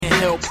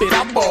help it,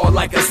 I ball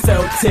like a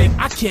Celtic.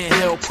 I can't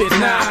help it,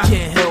 nah, I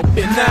can't help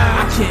it, nah,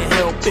 I can't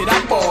help it,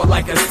 I ball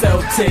like a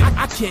Celtic.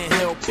 I can't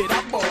help it,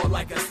 I ball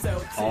like a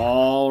Celtic.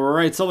 All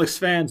right, Celtics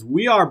fans,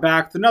 we are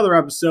back with another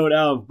episode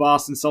of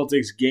Boston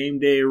Celtics Game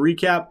Day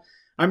Recap.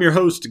 I'm your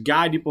host,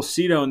 Guy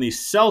DiPlacido, and the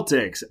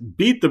Celtics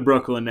beat the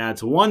Brooklyn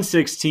Nets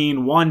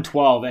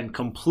 116-112 and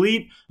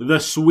complete the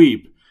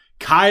sweep.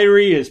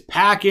 Kyrie is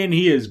packing.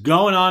 He is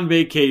going on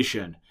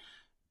vacation.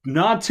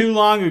 Not too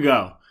long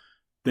ago,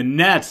 the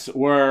Nets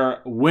were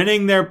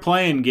winning their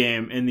play-in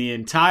game, and the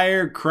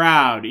entire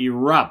crowd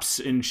erupts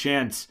in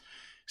chants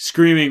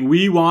screaming,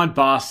 "We want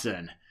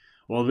Boston."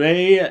 Well,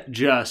 they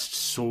just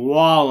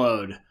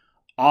swallowed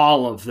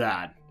all of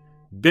that.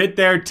 Bit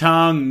their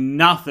tongue,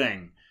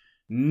 nothing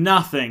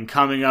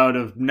coming out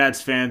of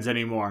Nets fans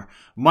anymore.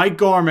 Mike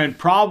Gorman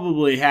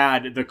probably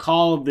had the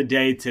call of the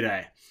day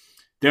today.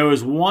 There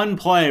was one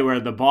play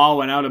where the ball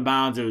went out of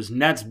bounds. It was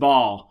Nets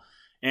ball,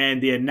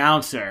 and the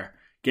announcer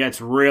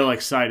gets real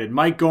excited.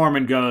 Mike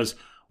Gorman goes,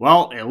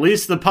 "Well, at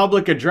least the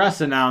public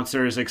address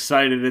announcer is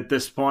excited at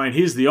this point.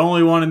 He's the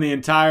only one in the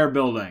entire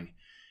building."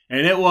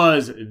 And it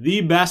was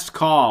the best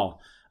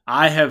call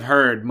I have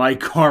heard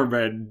Mike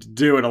Gorman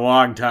do in a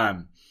long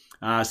time.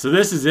 So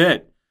this is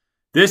it.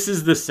 This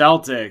is the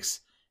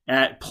Celtics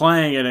at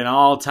playing at an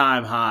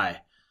all-time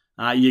high.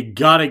 You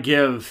got to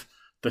give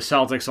the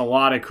Celtics a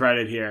lot of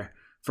credit here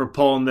for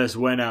pulling this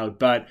win out.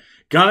 But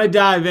gonna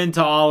dive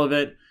into all of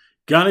it.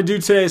 Gonna do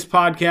today's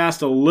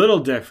podcast a little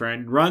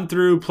different. Run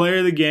through player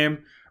of the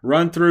game.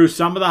 Run through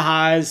some of the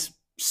highs.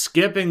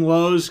 Skipping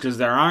lows because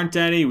there aren't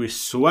any. We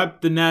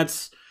swept the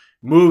Nets.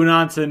 Moving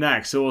on to the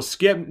next. So we'll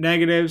skip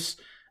negatives.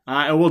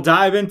 And we'll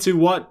dive into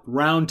what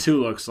round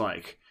two looks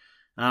like.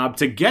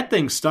 To get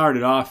things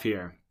started off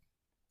here,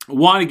 I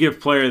want to give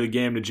player of the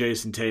game to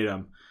Jason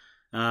Tatum.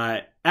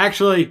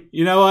 Actually,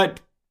 you know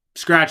what?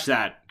 Scratch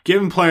that. Give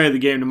him player of the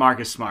game to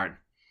Marcus Smart.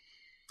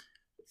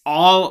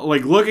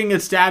 Looking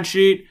at stat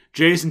sheet,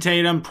 Jason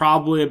Tatum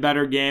probably a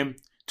better game.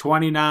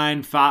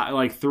 29,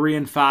 3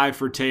 and 5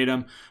 for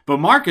Tatum. But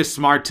Marcus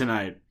Smart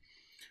tonight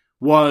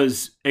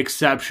was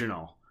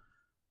exceptional.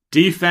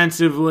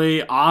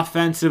 Defensively,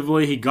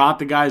 offensively, he got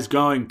the guys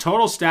going.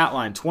 Total stat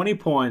line, 20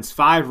 points,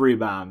 5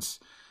 rebounds,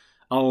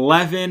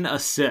 11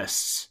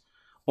 assists.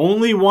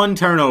 Only one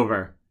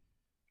turnover.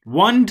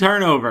 One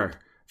turnover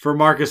for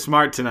Marcus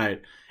Smart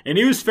tonight. And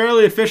he was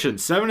fairly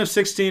efficient. 7 of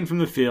 16 from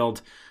the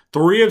field,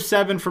 3 of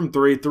 7 from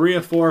 3, 3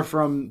 of 4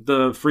 from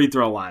the free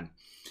throw line.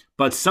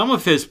 But some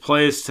of his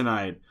plays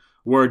tonight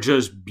were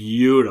just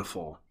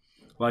beautiful.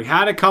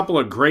 Had a couple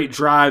of great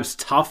drives,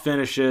 tough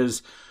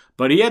finishes.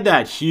 But he had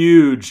that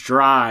huge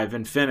drive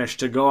and finish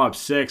to go up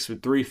 6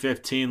 with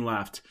 3:15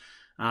 left.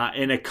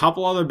 And a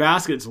couple other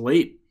baskets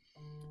late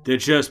that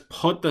just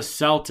put the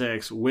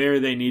Celtics where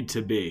they need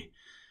to be.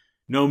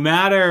 No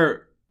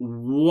matter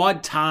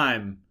what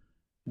time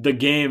the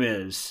game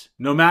is,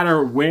 no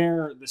matter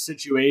where the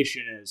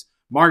situation is,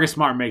 Marcus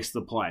Smart makes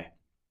the play.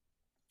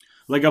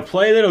 A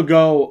play that'll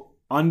go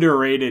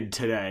underrated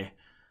today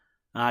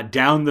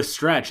down the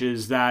stretch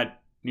is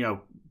that,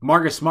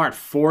 Marcus Smart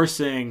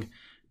forcing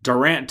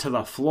Durant to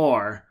the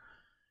floor.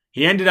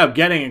 He ended up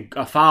getting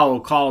a foul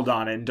called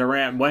on it, and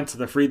Durant went to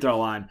the free throw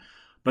line.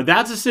 But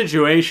that's a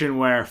situation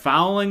where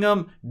fouling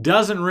him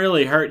doesn't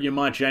really hurt you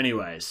much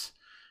anyways.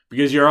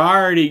 Because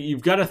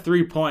you've got a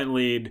 3-point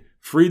lead.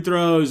 Free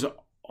throws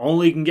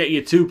only can get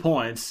you 2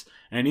 points.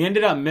 And he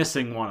ended up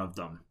missing one of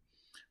them,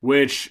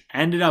 which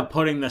ended up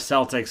putting the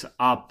Celtics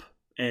up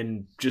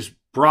and just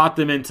brought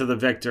them into the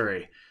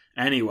victory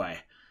anyway.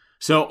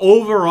 So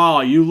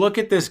overall, you look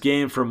at this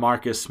game for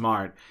Marcus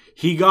Smart,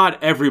 he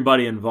got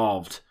everybody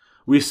involved.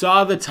 We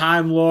saw the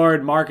Time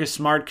Lord Marcus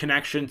Smart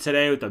connection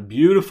today with a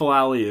beautiful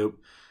alley-oop.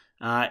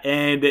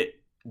 And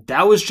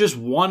that was just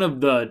one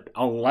of the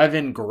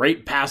 11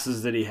 great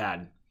passes that he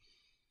had.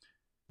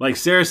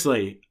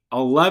 Seriously,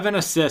 11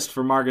 assists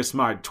for Marcus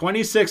Smart,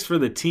 26 for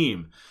the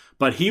team.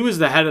 But he was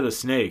the head of the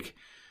snake.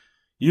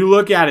 You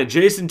look at it,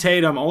 Jason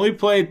Tatum only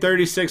played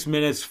 36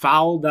 minutes,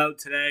 fouled out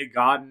today,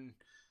 gotten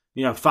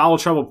foul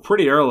trouble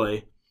pretty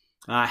early.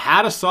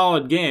 Had a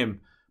solid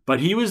game, but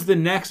he was the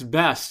next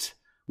best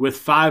with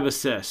 5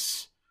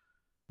 assists.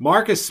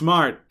 Marcus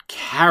Smart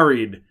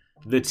carried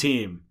the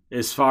team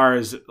as far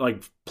as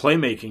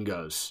playmaking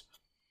goes.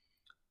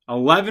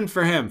 11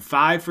 for him,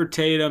 5 for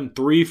Tatum,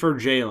 3 for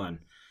Jalen.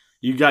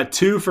 You got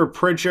 2 for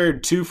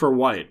Pritchard, 2 for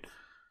White.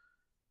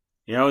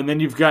 And then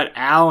you've got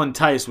Al and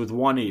Tice with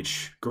 1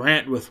 each,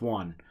 Grant with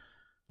 1.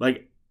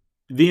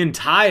 The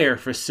entire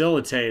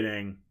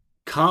facilitating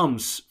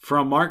comes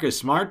from Marcus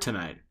Smart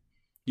tonight.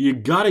 You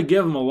got to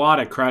give him a lot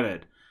of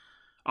credit.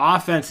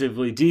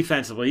 Offensively,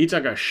 defensively, he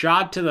took a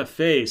shot to the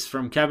face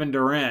from Kevin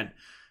Durant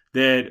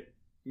that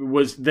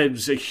was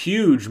a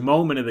huge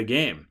moment of the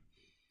game.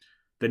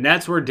 The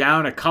Nets were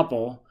down a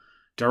couple.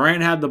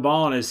 Durant had the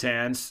ball in his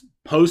hands,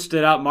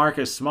 posted up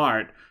Marcus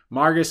Smart.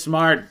 Marcus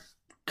Smart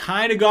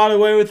kind of got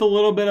away with a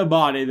little bit of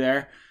body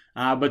there,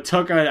 but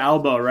took an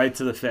elbow right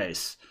to the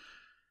face.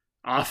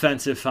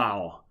 Offensive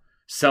foul.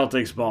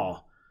 Celtics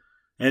ball.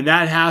 And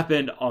that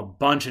happened a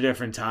bunch of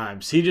different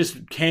times. He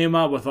just came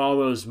up with all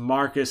those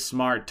Marcus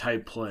Smart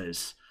type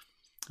plays.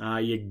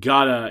 You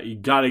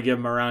gotta give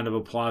him a round of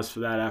applause for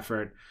that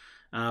effort.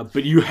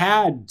 But you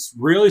had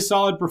really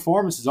solid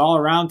performances all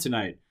around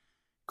tonight.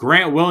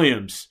 Grant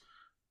Williams,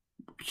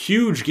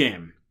 huge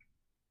game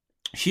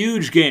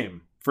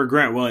for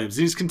Grant Williams.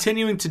 He's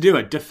continuing to do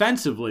it.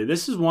 Defensively,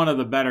 this is one of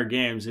the better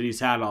games that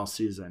he's had all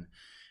season.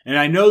 And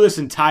I know this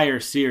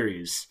entire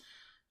series,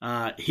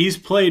 he's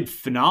played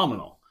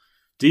phenomenal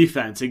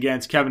defense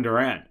against Kevin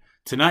Durant.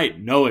 Tonight,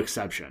 no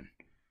exception.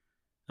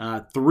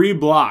 3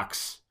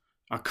 blocks,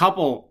 a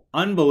couple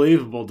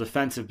unbelievable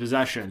defensive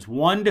possessions.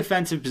 One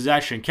defensive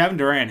possession, Kevin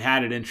Durant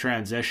had it in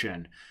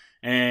transition,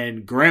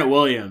 and Grant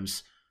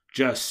Williams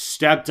just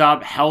stepped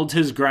up, held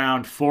his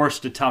ground,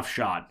 forced a tough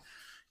shot.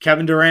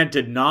 Kevin Durant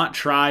did not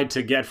try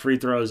to get free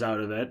throws out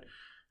of it.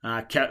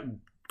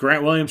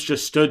 Grant Williams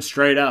just stood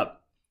straight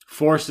up,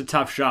 forced a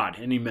tough shot,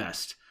 and he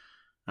missed.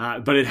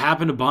 But it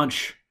happened a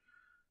bunch.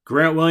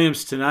 Grant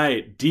Williams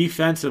tonight,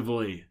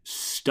 defensively,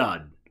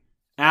 stud.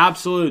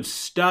 Absolute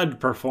stud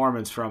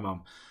performance from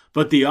him.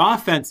 But the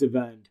offensive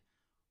end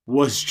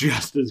was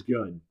just as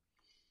good.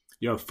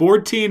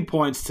 14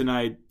 points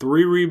tonight,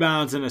 3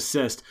 rebounds and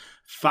assists,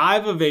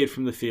 5 of 8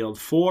 from the field,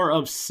 4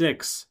 of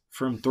 6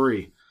 from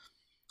 3.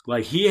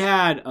 Like, he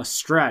had a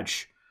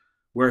stretch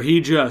where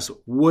he just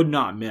would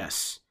not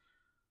miss.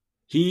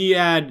 He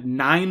had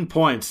 9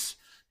 points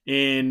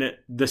in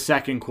the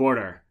second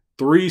quarter,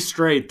 3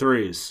 straight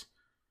threes.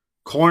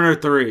 Corner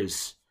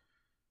threes.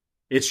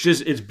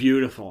 It's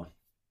beautiful.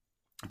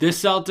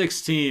 This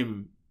Celtics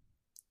team,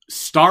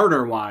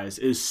 starter-wise,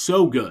 is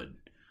so good.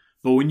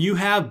 But when you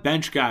have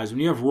bench guys, when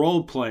you have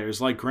role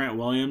players like Grant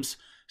Williams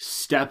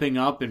stepping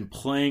up and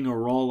playing a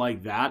role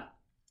like that,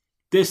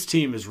 this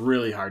team is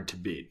really hard to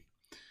beat.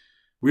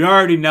 We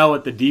already know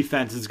what the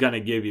defense is going to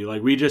give you.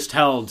 Like, we just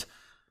held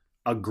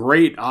a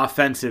great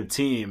offensive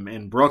team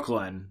in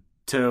Brooklyn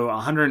to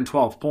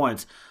 112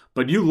 points.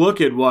 But you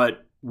look at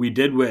what we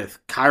did with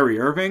Kyrie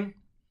Irving,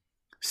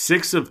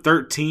 6 of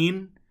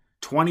 13,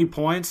 20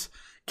 points.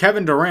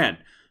 Kevin Durant,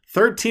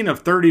 13 of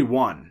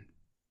 31,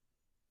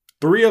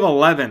 3 of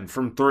 11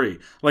 from 3.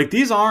 Like,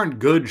 these aren't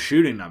good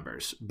shooting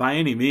numbers by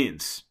any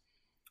means.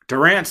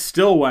 Durant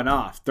still went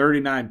off,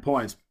 39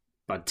 points,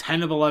 but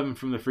 10 of 11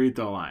 from the free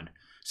throw line.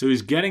 So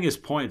he's getting his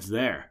points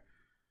there.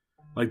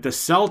 Like, the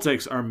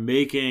Celtics are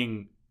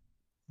making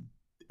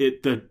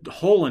it, the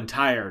whole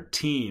entire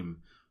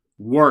team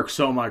work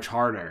so much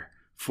harder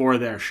for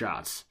their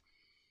shots.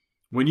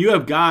 When you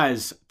have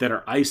guys that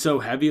are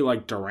ISO heavy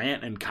like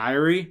Durant and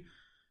Kyrie,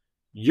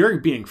 you're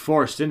being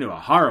forced into a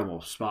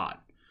horrible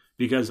spot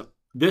because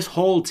this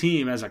whole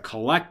team as a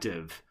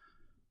collective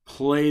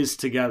plays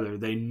together.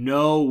 They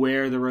know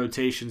where the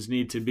rotations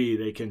need to be.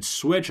 They can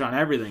switch on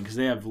everything because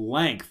they have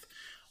length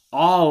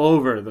all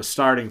over the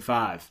starting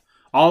 5,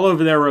 all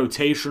over their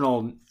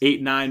rotational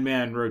 8-9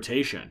 man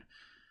rotation.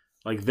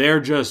 Like,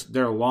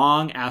 they're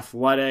long,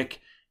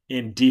 athletic,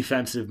 and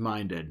defensive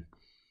minded.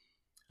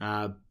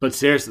 But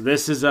seriously,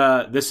 this is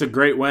a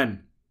great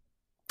win.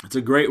 It's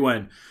a great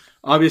win.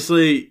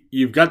 Obviously,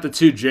 you've got the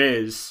 2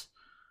 Jays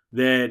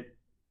that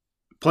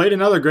played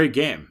another great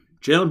game.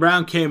 Jaylen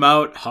Brown came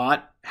out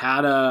hot,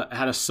 had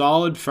a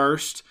solid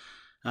first,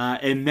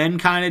 and then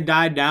kind of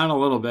died down a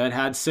little bit.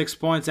 Had 6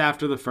 points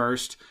after the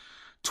first,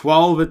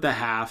 12 at the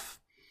half,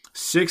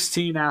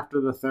 16 after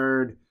the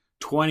third,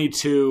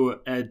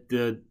 22 at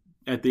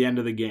the end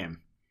of the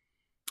game.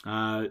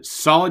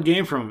 Solid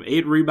game from him.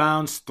 8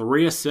 rebounds,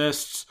 3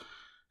 assists,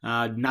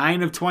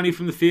 9 of 20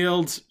 from the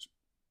field.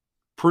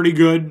 Pretty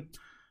good.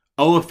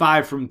 0 of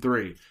 5 from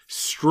 3.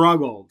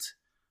 Struggled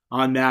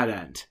on that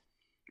end.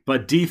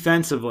 But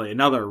defensively,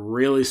 another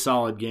really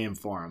solid game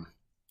for him.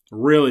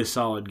 Really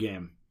solid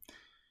game.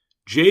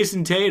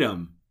 Jason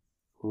Tatum,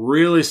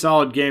 really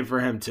solid game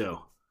for him too.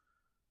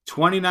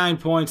 29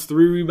 points,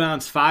 3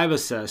 rebounds, 5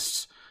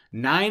 assists,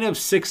 9 of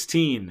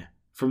 16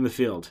 from the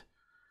field.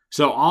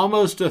 So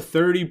almost a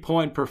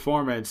 30-point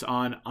performance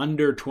on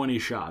under 20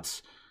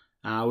 shots,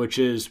 which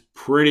is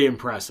pretty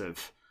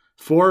impressive.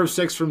 4 of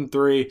 6 from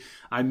 3.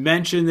 I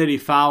mentioned that he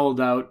fouled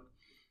out,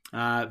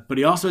 but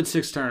he also had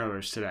 6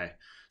 turnovers today.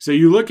 So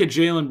you look at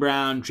Jaylen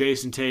Brown,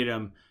 Jason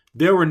Tatum,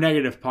 there were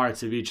negative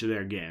parts of each of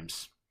their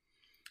games.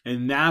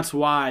 And that's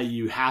why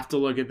you have to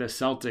look at the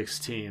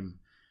Celtics team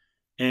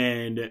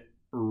and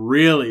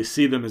really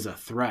see them as a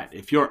threat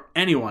if you're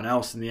anyone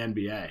else in the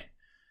NBA.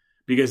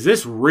 Because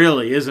this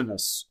really isn't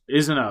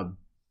a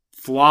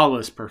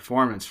flawless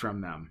performance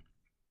from them.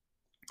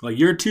 Like,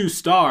 your 2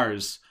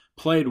 stars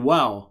played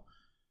well,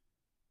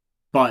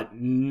 but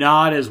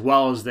not as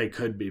well as they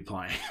could be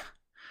playing.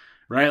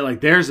 Right?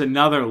 Like, there's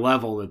another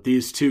level that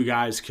these 2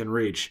 guys can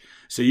reach.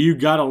 So you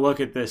got to look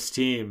at this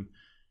team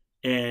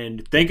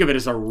and think of it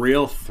as a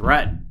real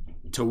threat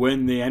to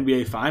win the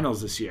NBA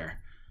Finals this year.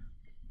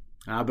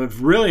 But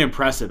really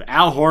impressive.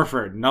 Al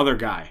Horford, another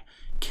guy,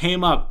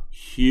 came up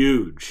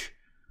huge.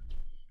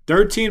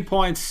 13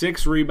 points,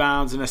 6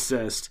 rebounds, and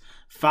assists,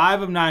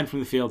 5 of 9 from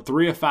the field,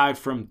 3 of 5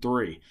 from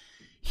 3.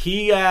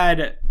 He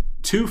had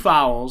 2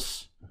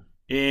 fouls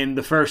in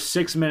the first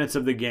 6 minutes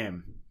of the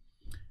game.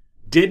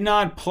 Did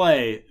not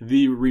play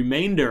the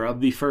remainder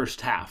of the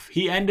first half.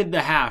 He ended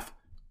the half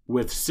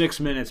with 6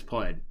 minutes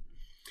played.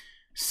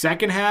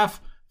 Second half,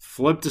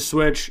 flipped a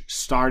switch,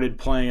 started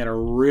playing at a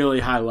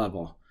really high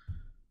level.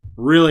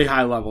 Really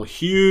high level.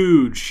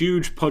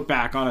 Huge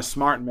putback on a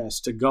smart miss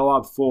to go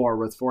up 4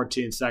 with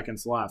 14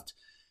 seconds left.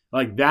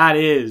 Like, that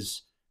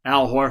is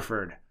Al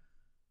Horford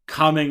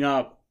coming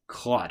up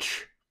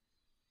clutch.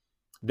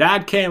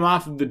 That came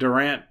off of the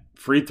Durant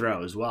free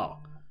throw as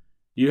well.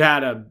 You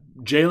had a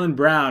Jaylen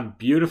Brown,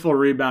 beautiful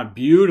rebound,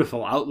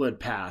 beautiful outlet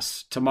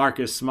pass to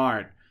Marcus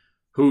Smart,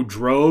 who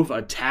drove,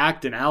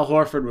 attacked, and Al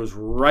Horford was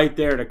right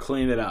there to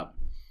clean it up.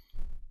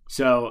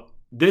 So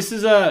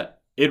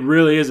it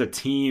really is a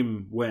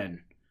team win.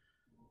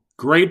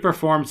 Great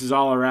performances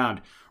all around.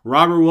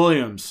 Robert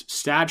Williams,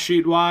 stat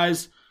sheet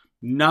wise,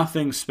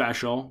 nothing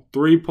special.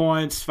 3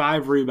 points,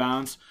 5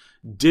 rebounds.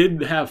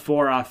 Did have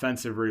 4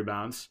 offensive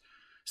rebounds.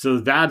 So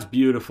that's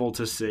beautiful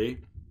to see.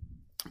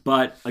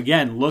 But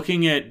again,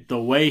 looking at the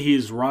way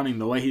he's running,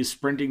 the way he's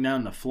sprinting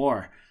down the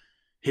floor,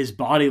 his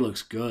body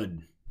looks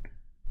good.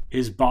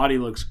 His body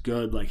looks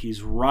good. Like,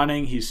 he's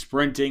running, he's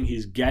sprinting,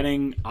 he's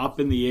getting up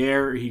in the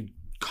air. He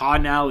caught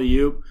an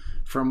alley-oop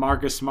from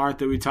Marcus Smart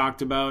that we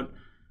talked about.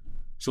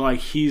 So, like,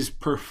 he's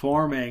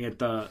performing at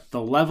the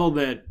level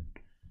that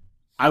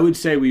I would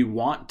say we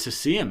want to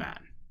see him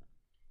at.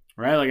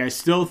 Right? Like, I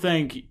still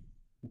think,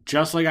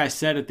 just like I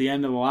said at the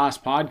end of the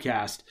last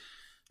podcast,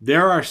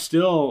 there are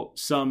still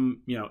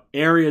some,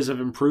 areas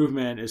of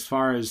improvement as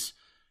far as,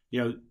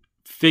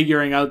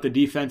 figuring out the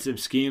defensive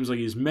schemes. Like,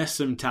 he's missed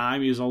some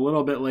time. He was a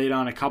little bit late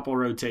on a couple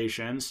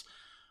rotations,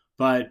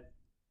 but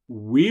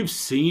we've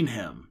seen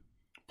him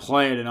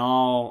play at an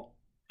all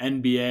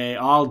NBA,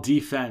 all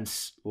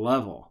defense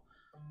level.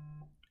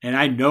 And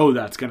I know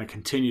that's going to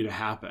continue to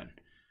happen.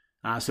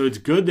 So it's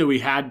good that we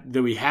had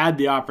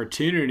the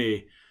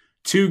opportunity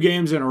 2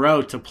 games in a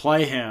row to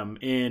play him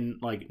in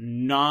like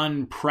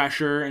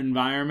non-pressure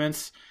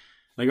environments.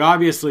 Like,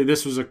 obviously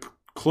this was a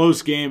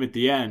close game at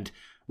the end.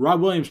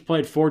 Rob Williams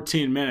played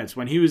 14 minutes.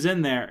 When he was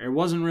in there, it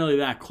wasn't really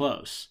that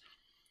close.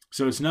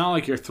 So it's not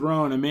like you're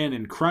throwing him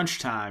in crunch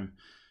time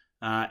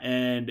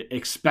and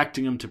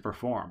expecting him to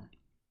perform.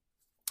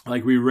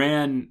 Like, we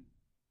ran,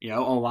 a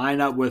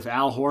lineup with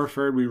Al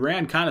Horford. We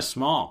ran kind of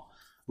small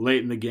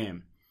late in the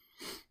game.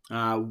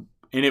 And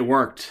it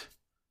worked.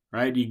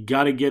 Right? You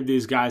got to give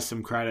these guys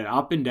some credit.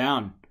 Up and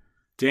down.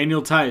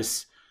 Daniel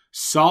Theis,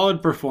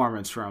 solid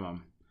performance from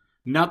him.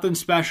 Nothing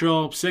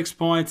special. 6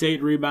 points,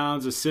 8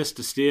 rebounds, assist,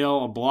 a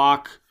steal, a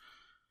block.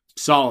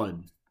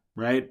 Solid,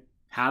 right?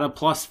 Had a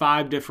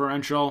 +5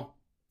 differential.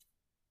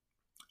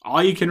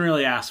 All you can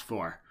really ask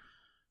for,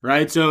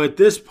 right? So at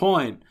this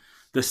point,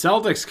 the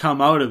Celtics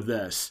come out of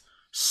this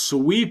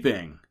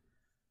sweeping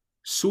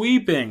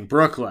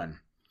Brooklyn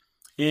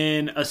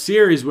in a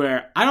series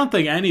where I don't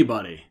think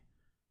anybody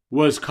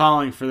was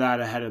calling for that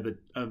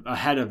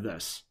ahead of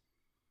this.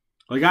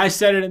 Like, I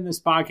said it in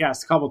this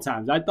podcast a couple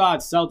times. I thought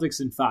Celtics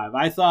in 5.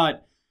 I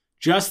thought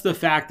just the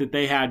fact that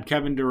they had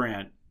Kevin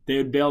Durant, they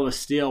would be able to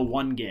steal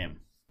one game.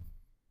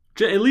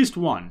 At least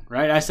one,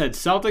 right? I said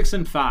Celtics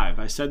in 5.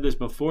 I said this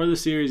before the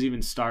series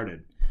even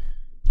started.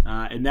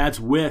 And that's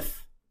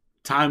with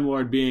Time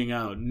Lord being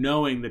out,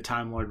 knowing that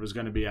Time Lord was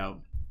going to be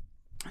out.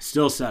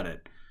 Still said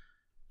it.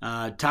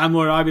 Time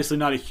Lord obviously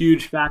not a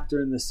huge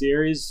factor in the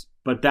series,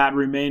 but that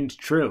remained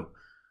true.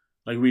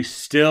 Like, we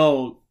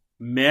still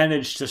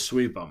managed to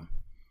sweep them.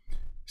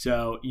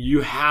 So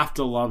you have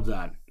to love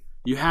that.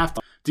 You have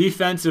to.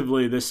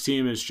 Defensively, this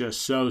team is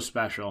just so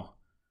special.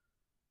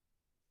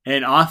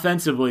 And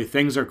offensively,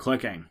 things are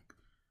clicking.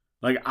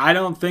 Like, I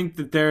don't think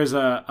that there's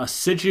a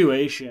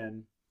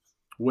situation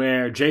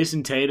where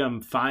Jason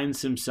Tatum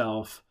finds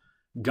himself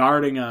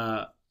guarding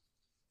a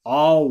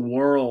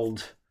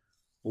all-world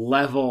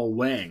level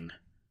wing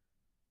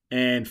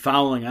and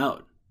fouling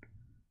out.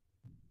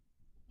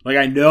 Like,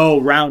 I know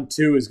round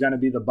 2 is going to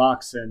be the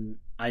Bucks, and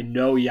I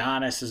know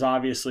Giannis is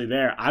obviously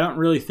there. I don't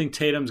really think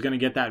Tatum's going to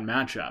get that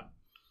matchup.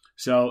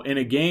 So in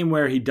a game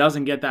where he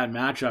doesn't get that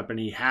matchup and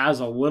he has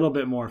a little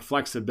bit more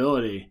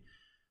flexibility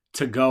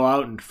to go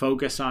out and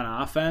focus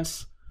on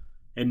offense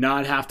and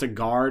not have to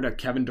guard a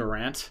Kevin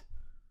Durant,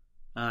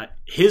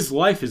 his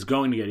life is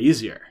going to get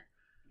easier.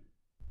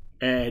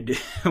 And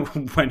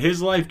when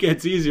his life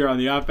gets easier on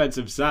the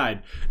offensive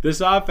side, this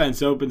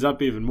offense opens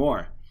up even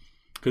more.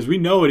 Because we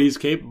know what he's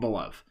capable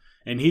of.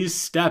 And he's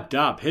stepped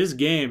up. His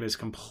game is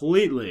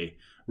completely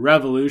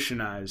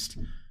revolutionized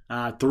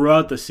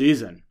throughout the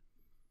season.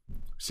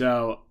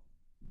 So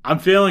I'm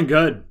feeling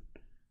good.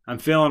 I'm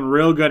feeling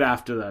real good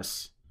after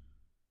this.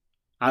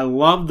 I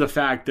love the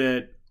fact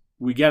that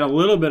we get a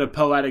little bit of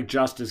poetic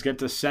justice, get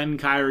to send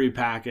Kyrie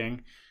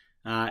packing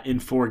in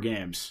 4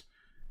 games.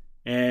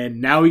 And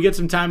now we get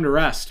some time to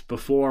rest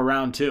before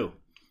round 2.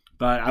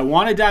 But I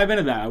want to dive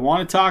into that. I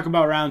want to talk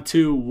about round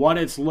 2, what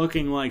it's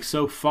looking like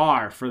so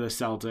far for the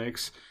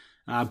Celtics.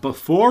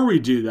 Before we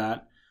do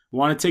that, I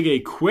want to take a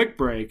quick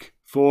break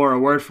for a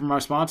word from our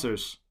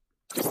sponsors.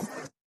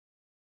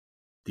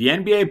 The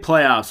NBA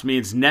playoffs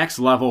means next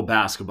level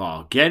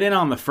basketball. Get in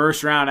on the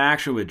first round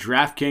action with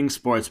DraftKings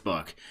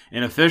Sportsbook,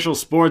 an official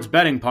sports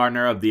betting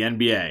partner of the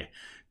NBA.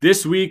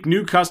 This week,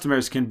 new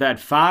customers can bet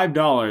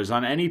 $5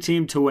 on any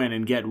team to win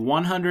and get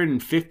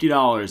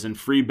 $150 in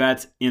free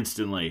bets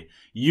instantly.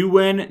 You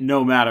win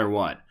no matter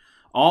what.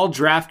 All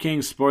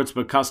DraftKings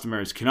Sportsbook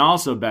customers can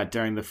also bet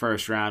during the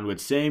first round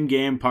with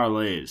same-game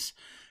parlays.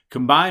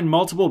 Combine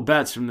multiple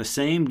bets from the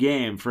same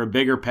game for a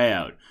bigger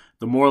payout.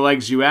 The more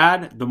legs you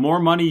add, the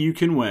more money you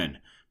can win.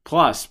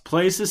 Plus,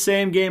 place the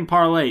same game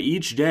parlay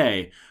each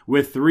day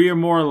with 3 or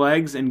more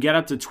legs and get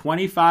up to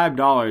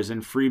 $25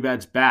 in free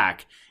bets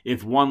back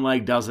if one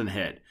leg doesn't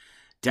hit.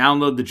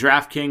 Download the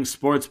DraftKings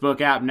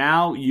Sportsbook app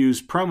now.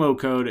 Use promo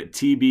code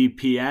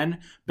TBPN.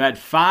 Bet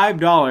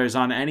 $5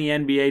 on any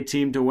NBA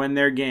team to win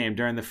their game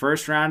during the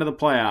first round of the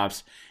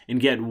playoffs and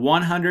get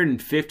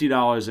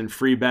 $150 in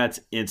free bets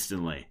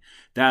instantly.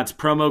 That's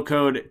promo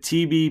code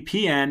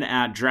TBPN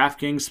at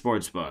DraftKings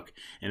Sportsbook,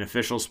 an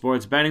official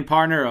sports betting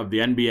partner of the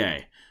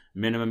NBA.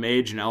 Minimum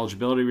age and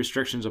eligibility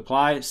restrictions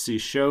apply. See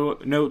show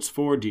notes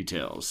for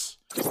details.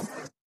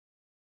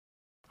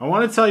 I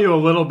want to tell you a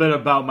little bit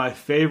about my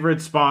favorite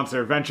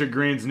sponsor, Venture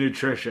Greens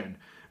Nutrition.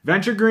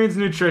 Venture Greens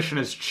Nutrition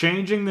is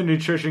changing the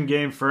nutrition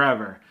game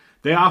forever.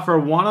 They offer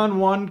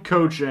one-on-one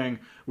coaching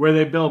where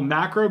they build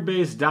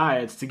macro-based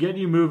diets to get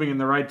you moving in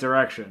the right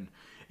direction.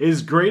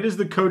 As great as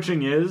the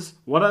coaching is,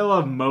 what I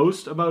love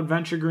most about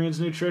Venture Greens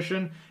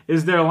Nutrition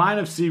is their line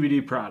of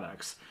CBD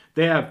products.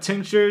 They have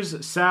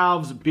tinctures,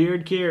 salves,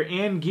 beard care,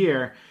 and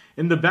gear.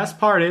 And the best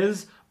part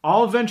is,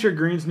 all Venture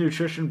Greens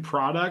Nutrition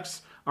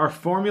products are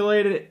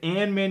formulated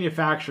and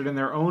manufactured in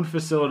their own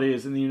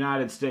facilities in the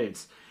United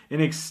States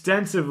and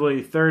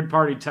extensively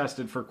third-party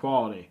tested for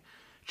quality.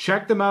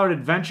 Check them out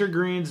at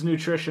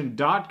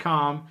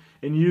venturegreensnutrition.com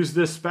and use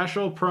this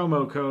special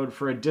promo code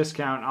for a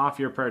discount off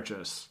your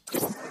purchase.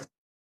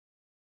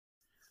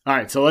 All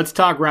right, so let's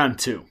talk round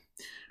 2.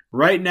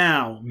 Right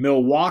now,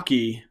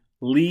 Milwaukee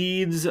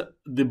leads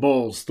the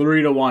Bulls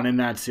 3-1 in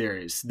that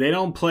series. They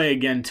don't play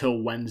again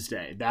till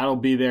Wednesday. That'll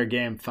be their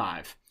game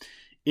 5.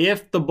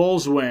 If the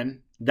Bulls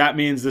win, that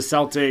means the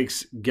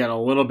Celtics get a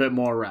little bit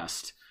more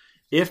rest.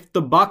 If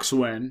the Bucks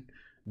win,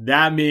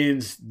 that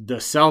means the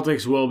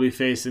Celtics will be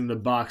facing the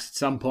Bucks at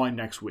some point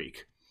next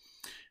week.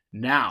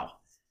 Now,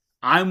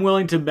 I'm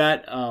willing to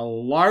bet a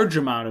large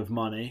amount of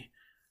money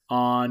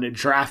on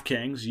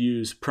DraftKings,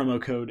 use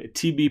promo code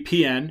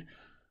TBPN,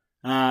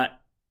 that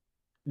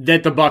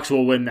the Bucks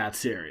will win that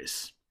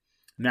series.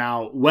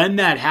 Now, when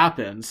that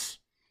happens,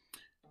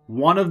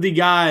 one of the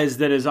guys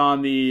that is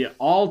on the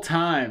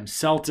all-time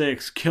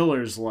Celtics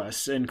killers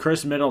list, and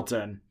Chris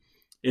Middleton,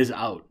 is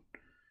out.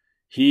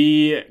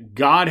 He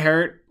got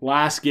hurt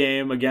last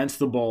game against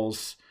the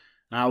Bulls.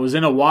 Was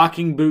in a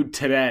walking boot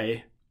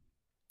today.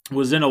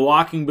 Was in a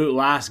walking boot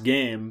last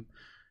game.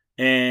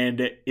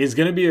 And is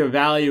going to be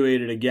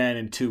evaluated again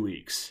in 2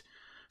 weeks.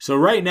 So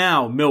right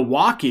now,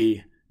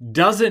 Milwaukee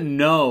doesn't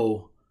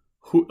know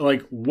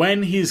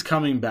when he's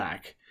coming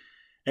back.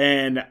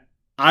 And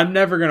I'm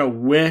never going to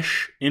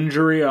wish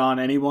injury on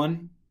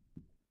anyone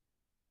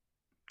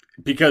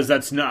because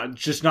that's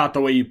just not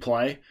the way you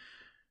play.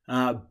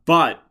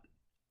 But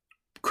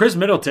Chris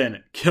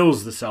Middleton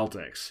kills the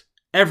Celtics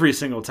every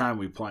single time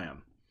we play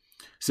him.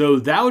 So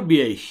that would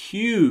be a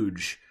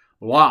huge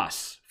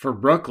loss for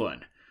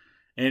Brooklyn.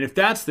 And if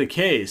that's the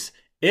case,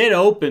 it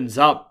opens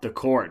up the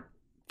court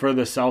for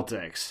the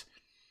Celtics.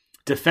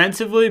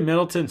 Defensively,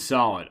 Middleton's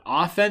solid.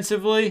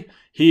 Offensively,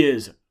 he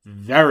is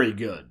very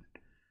good.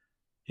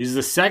 He's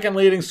the second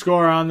leading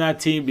scorer on that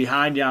team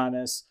behind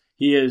Giannis.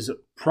 He is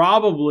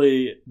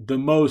probably the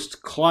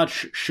most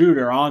clutch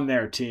shooter on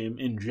their team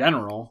in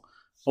general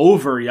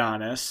over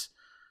Giannis.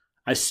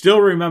 I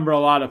still remember a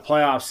lot of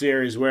playoff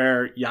series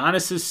where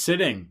Giannis is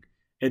sitting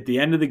at the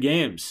end of the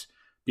games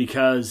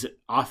because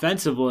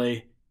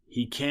offensively,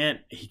 He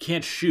can't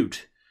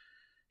shoot.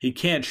 He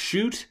can't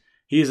shoot.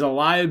 He's a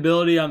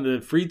liability on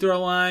the free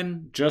throw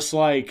line, just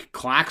like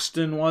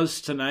Claxton was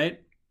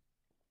tonight.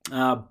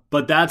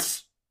 But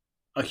that's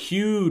a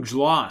huge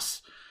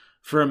loss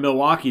for a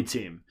Milwaukee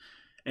team.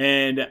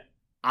 And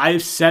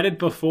I've said it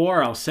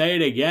before, I'll say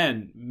it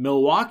again.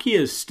 Milwaukee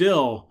is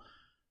still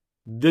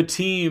the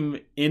team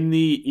in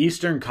the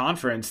Eastern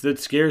Conference that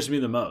scares me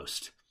the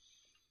most.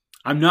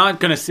 I'm not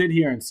going to sit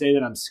here and say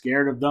that I'm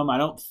scared of them. I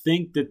don't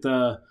think that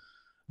the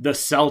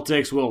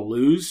Celtics will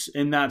lose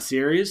in that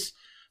series.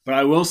 But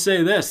I will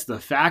say this, the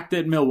fact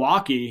that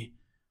Milwaukee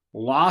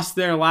lost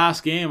their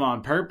last game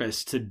on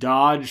purpose to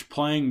dodge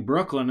playing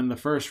Brooklyn in the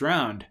first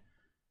round,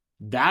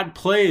 that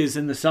plays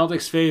in the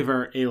Celtics'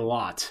 favor a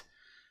lot.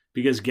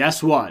 Because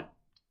guess what?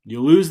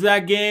 You lose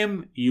that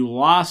game, you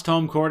lost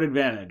home court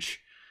advantage.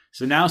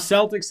 So now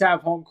Celtics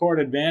have home court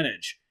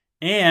advantage.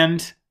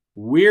 And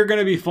we're going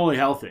to be fully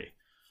healthy.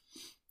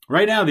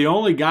 Right now, the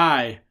only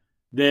guy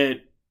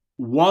that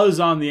was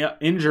on the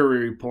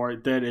injury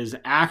report that is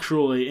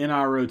actually in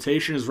our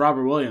rotation is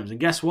Robert Williams. And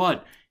guess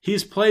what?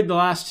 He's played the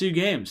last 2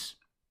 games.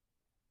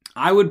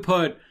 I would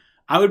bet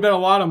a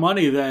lot of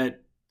money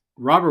that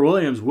Robert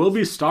Williams will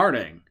be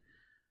starting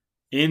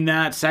in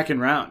that second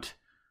round.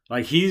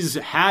 Like, he's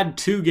had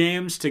 2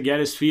 games to get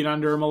his feet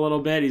under him a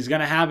little bit. He's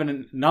going to have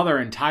another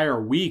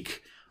entire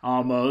week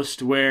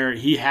almost where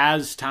he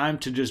has time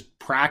to just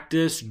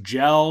practice,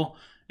 gel,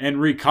 and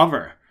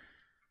recover.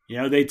 You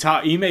know,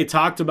 Ime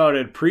talked about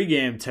it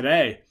pregame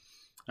today.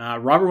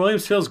 Robert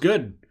Williams feels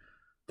good.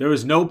 There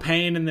was no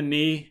pain in the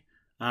knee.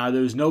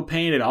 There was no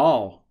pain at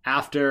all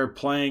after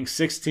playing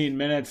 16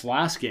 minutes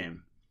last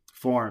game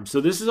for him.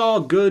 So this is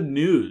all good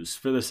news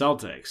for the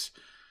Celtics.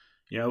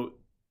 You know,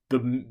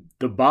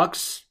 the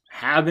Bucks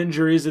have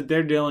injuries that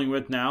they're dealing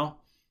with now.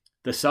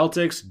 The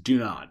Celtics do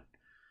not.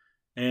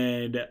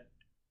 And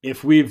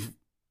if we've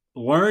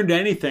learned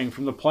anything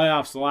from the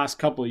playoffs the last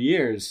couple of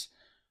years,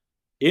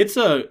 it's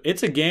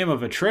a game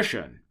of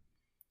attrition,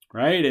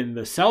 right? And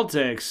the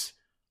Celtics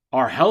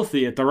are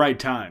healthy at the right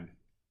time.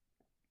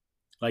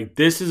 Like,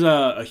 this is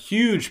a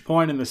huge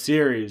point in the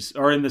series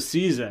or in the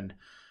season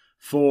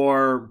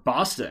for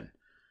Boston.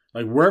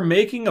 Like, we're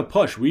making a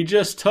push. We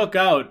just took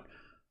out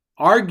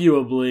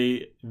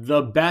arguably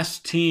the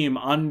best team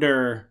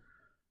under,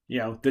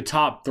 the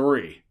top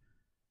 3.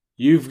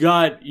 You've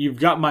got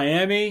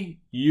Miami,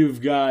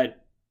 you've got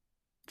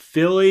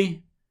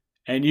Philly,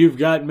 and you've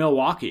got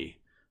Milwaukee.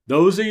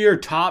 Those are your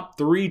top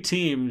 3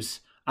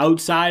 teams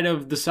outside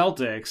of the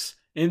Celtics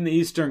in the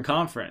Eastern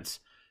Conference.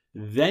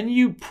 Then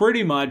you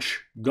pretty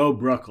much go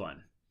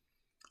Brooklyn.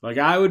 Like,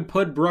 I would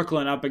put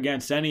Brooklyn up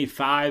against any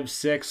 5,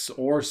 6,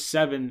 or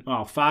 7,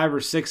 5 or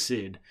 6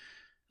 seed.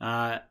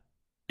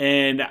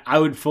 And I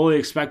would fully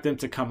expect them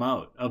to come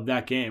out of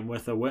that game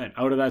with a win,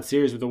 out of that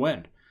series with a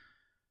win.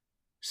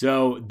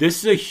 So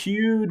this is a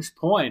huge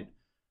point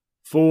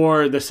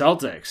for the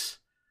Celtics.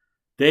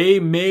 They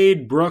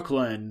made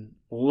Brooklyn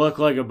look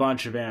like a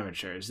bunch of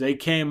amateurs. They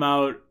came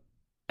out,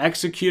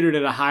 executed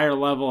at a higher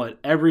level at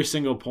every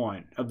single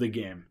point of the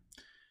game.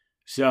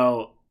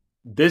 So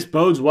this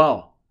bodes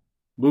well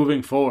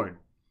moving forward.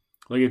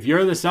 Like, if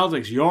you're the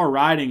Celtics, you're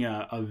riding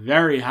a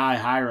very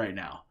high right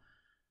now.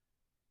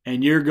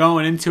 And you're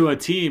going into a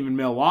team in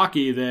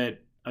Milwaukee that,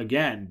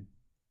 again,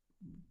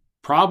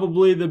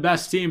 probably the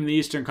best team in the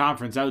Eastern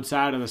Conference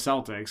outside of the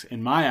Celtics,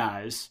 in my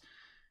eyes.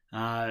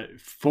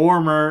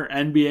 Former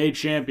NBA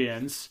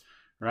champions,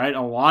 right?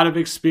 A lot of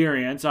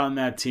experience on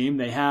that team.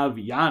 They have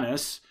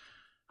Giannis,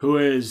 who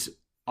is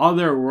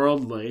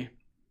otherworldly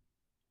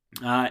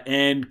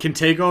and can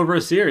take over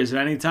a series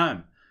at any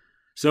time.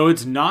 So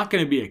it's not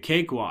going to be a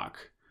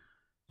cakewalk.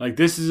 Like,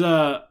 this is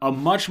a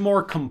much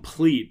more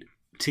complete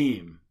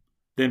team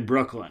than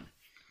Brooklyn.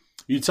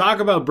 You talk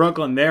about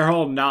Brooklyn, their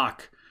whole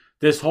knock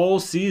this whole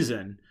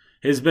season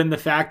has been the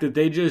fact that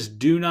they just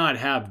do not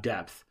have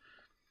depth.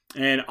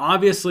 And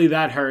obviously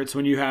that hurts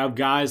when you have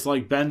guys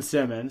like Ben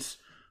Simmons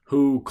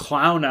who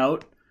clown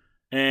out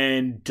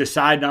and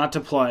decide not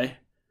to play.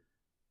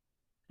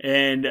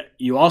 And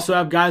you also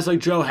have guys like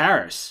Joe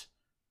Harris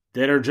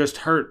that are just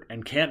hurt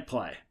and can't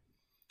play.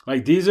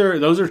 Like,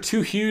 those are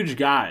 2 huge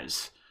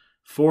guys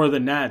for the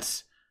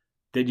Nets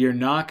that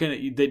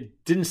that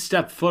didn't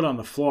step foot on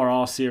the floor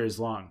all series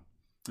long.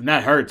 And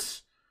that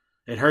hurts.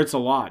 It hurts a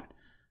lot.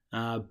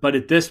 But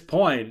at this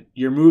point,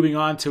 you're moving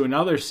on to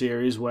another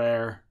series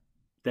where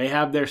they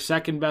have their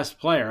second best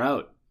player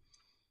out.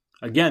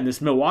 Again,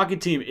 this Milwaukee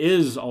team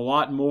is a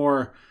lot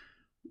more,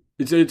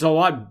 it's a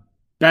lot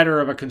better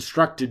of a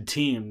constructed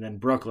team than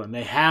Brooklyn.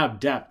 They have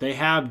depth. They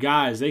have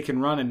guys. They can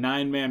run a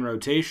 9-man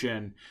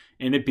rotation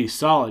and it be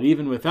solid,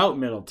 even without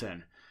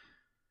Middleton.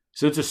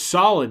 So it's a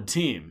solid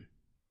team.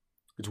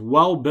 It's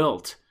well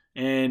built,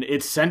 and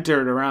it's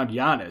centered around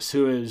Giannis,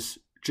 who is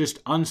just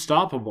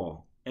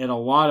unstoppable at a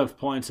lot of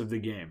points of the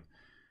game.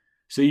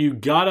 So you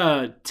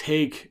gotta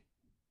take,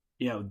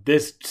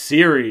 this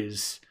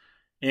series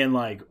and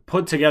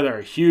put together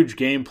a huge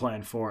game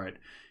plan for it.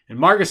 And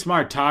Marcus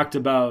Smart talked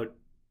about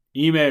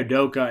Ime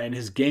Udoka and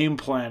his game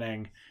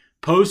planning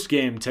post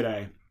game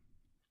today,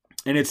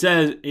 and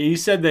he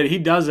said that he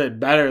does it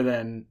better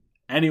than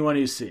anyone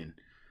he's seen.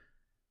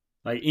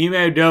 Like,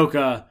 Ime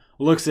Udoka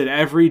looks at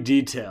every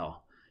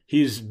detail.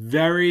 He's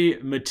very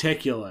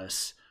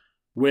meticulous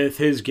with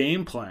his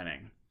game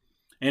planning.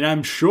 And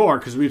I'm sure,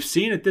 because we've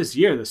seen it this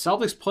year, the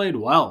Celtics played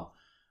well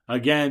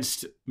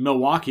against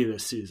Milwaukee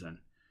this season.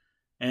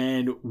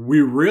 And we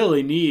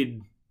really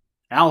need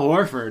Al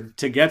Horford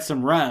to get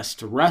some rest,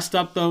 to rest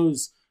up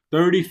those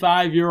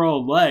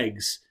 35-year-old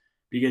legs,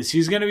 because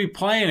he's going to be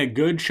playing a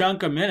good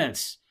chunk of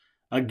minutes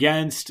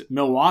against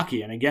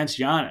Milwaukee and against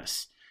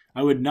Giannis.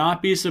 I would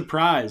not be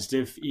surprised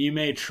if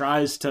Ime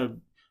tries to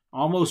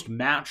almost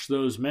match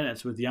those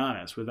minutes with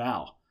Giannis, with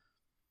Al.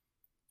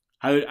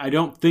 I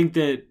don't think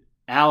that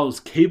Al is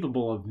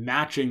capable of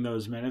matching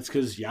those minutes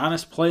because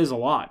Giannis plays a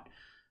lot.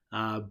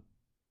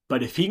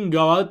 But if he can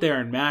go out there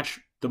and match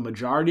the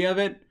majority of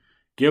it,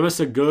 give us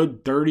a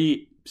good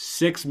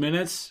 36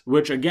 minutes,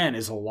 which again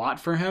is a lot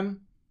for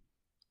him,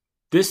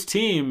 this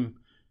team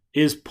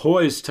is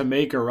poised to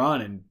make a run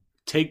and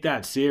take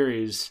that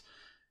series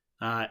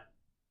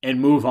and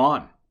move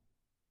on.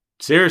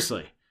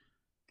 Seriously.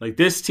 Like,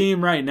 this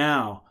team right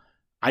now,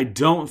 I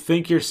don't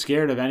think you're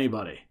scared of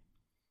anybody.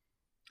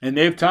 And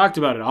they've talked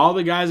about it. All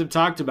the guys have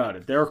talked about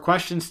it. There were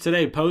questions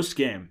today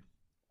post-game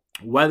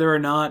whether or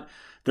not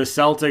the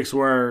Celtics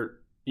were,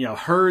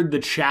 heard the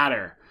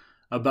chatter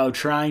about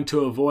trying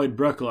to avoid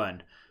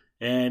Brooklyn.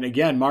 And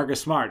again,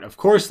 Marcus Smart, of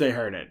course they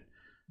heard it.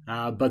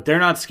 But they're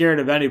not scared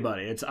of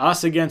anybody. It's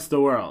us against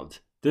the world.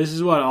 This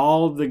is what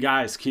all of the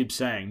guys keep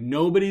saying.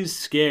 Nobody's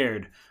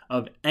scared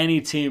of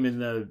any team in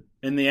the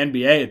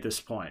NBA at this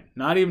point.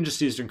 Not even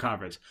just Eastern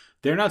Conference.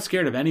 They're not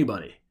scared of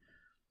anybody.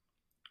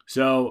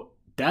 So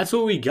that's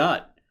what we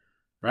got,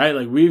 right?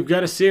 Like, we've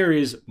got a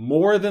series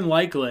more than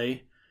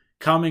likely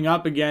coming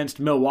up against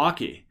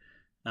Milwaukee.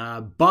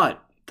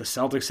 But the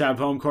Celtics have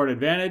home court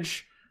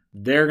advantage.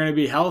 They're going to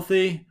be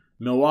healthy.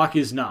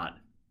 Milwaukee's not.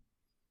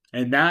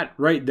 And that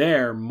right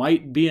there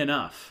might be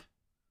enough.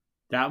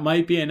 That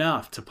might be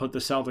enough to put the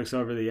Celtics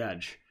over the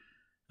edge.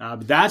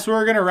 But that's where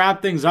we're going to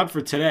wrap things up for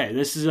today.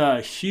 This is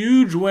a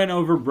huge win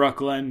over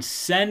Brooklyn.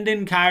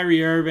 Sending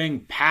Kyrie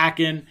Irving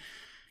packing.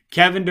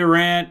 Kevin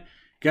Durant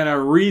going to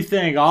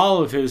rethink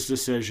all of his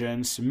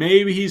decisions.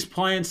 Maybe he's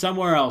playing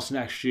somewhere else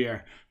next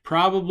year.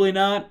 Probably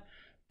not,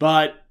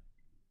 but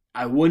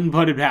I wouldn't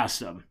put it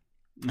past him.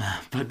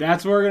 But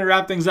that's where we're going to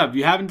wrap things up. If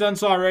you haven't done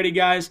so already,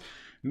 guys,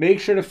 make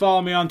sure to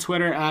follow me on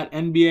Twitter at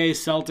NBA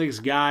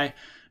Celtics Guy.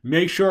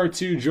 Make sure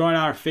to join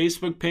our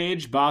Facebook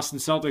page, Boston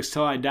Celtics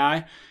Till I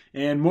Die.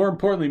 And more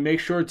importantly,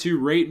 make sure to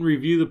rate and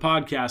review the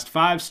podcast.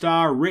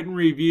 5-star written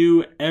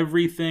review.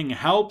 Everything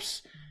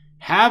helps.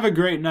 Have a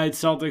great night,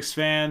 Celtics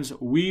fans.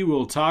 We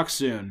will talk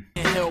soon.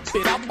 Can't help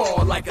it, I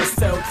ball like a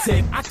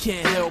Celtic. I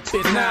can't help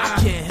it, nah. I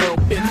can't help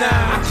it, nah.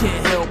 I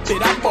can't help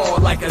it, I ball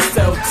like a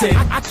Celtic.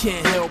 I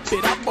can't help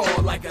it, I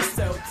ball like a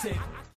Celtic.